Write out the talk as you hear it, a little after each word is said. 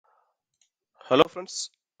Hello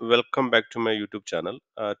friends, welcome back to my YouTube channel.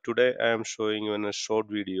 Today I am showing you in a short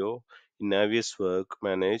video in Navisworks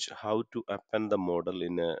manage how to append the model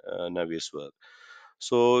in a Navisworks.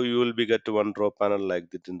 So you will be get one draw panel like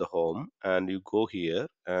that in the home, and you go here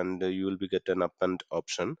and you will be get an append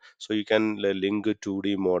option. So you can link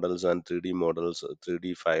 2D models and 3D models,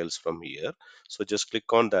 3D files from here. So just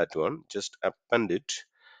click on that one, just append it,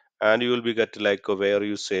 and you will be get like where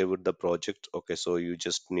you saved the project. Okay, so you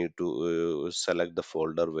just need to select the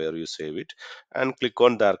folder where you save it and click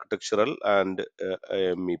on the architectural and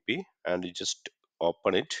MEP, and you just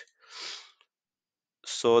open it,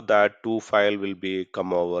 so that two file will be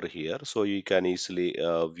come over here, so you can easily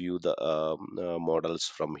view the models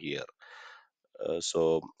from here.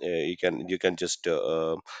 You can just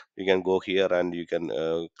you can go here and you can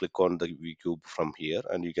click on the V cube from here,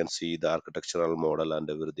 and you can see the architectural model and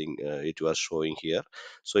everything it was showing here.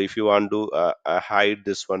 So if you want to hide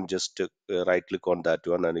this one, just right click on that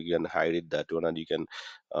one and you can hide it, that one, and you can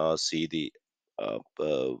see the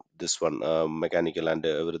this one mechanical and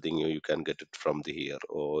everything. You can get it from the here,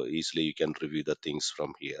 or easily you can review the things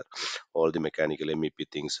from here, all the mechanical MEP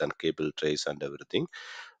things and cable trays and everything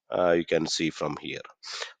you can see from here.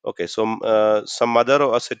 Okay, so some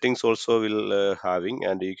other settings also will having,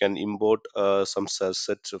 and you can import some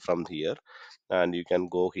sets from here, and you can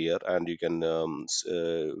go here and you can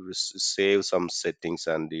save some settings,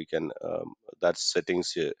 and you can that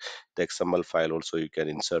settings the XML file also you can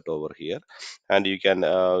insert over here, and you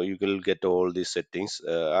will get all these settings.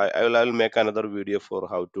 I'll make another video for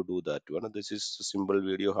how to do that one. This is a simple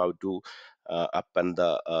video how to append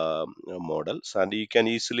the models, and you can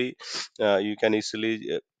easily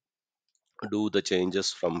do the changes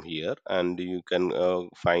from here, and you can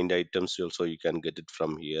find items also, you can get it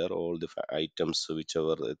from here. All the items,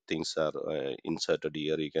 whichever things are inserted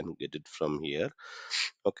here, you can get it from here.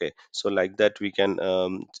 Okay, so like that we can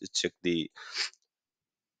check the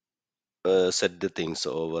set the things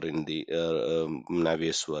over in the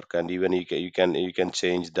Navisworks, and even you can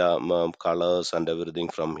change the colors and everything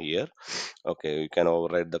from here. Okay, you can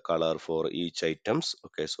override the color for each items.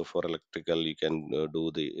 Okay, so for electrical you can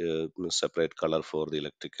do the separate color for the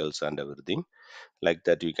electricals and everything. Like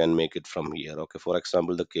that you can make it from here. Okay, for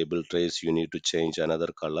example, the cable trays you need to change another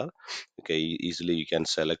color. Okay, easily you can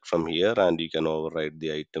select from here, and you can override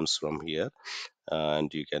the items from here,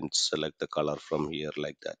 and you can select the color from here,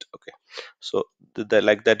 like that. Okay, so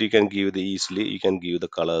like that you can give the easily you can give the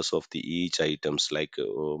colors of the each items, like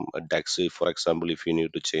a duct. Say for example, if you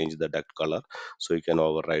need to change the duct color, so you can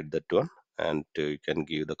override that one, and you can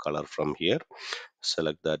give the color from here,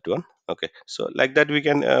 select that one. Okay, so like that we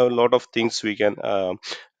can a lot of things we can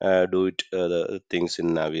do it the things in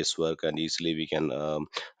Navisworks, and easily we can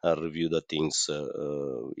review the things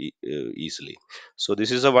easily. So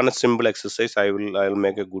this is a one simple exercise. I'll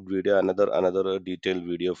make a good video, another detailed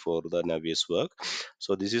video for the Navisworks.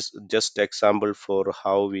 So this is just example for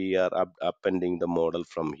how we are appending the model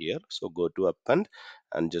from here. So go to append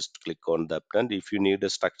and just click on the append. If you need a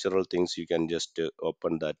structural things, you can just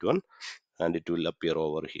open that one, and it will appear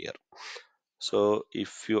over here. So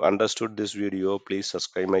if you understood this video, please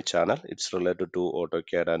subscribe my channel. It's related to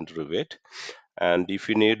AutoCAD and Revit. And if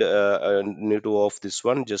you need to off this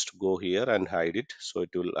one, just go here and hide it, so it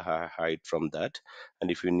will hide from that. And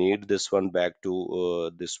if you need this one back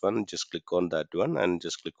to this one, just click on that one and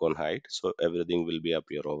just click on hide, so everything will be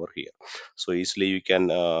appear over here. So easily you can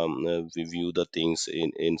view the things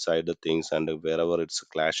inside the things, and wherever it's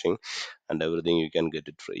clashing and everything, you can get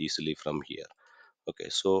it easily from here. Okay,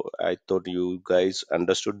 so I thought you guys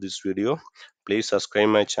understood this video. Please subscribe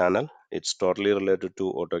my channel. It's totally related to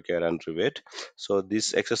AutoCAD and Revit. So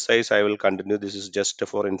this exercise I will continue. This is just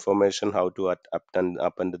for information how to append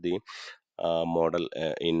the model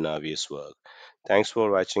in Navisworks. Thanks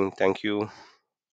for watching. Thank you.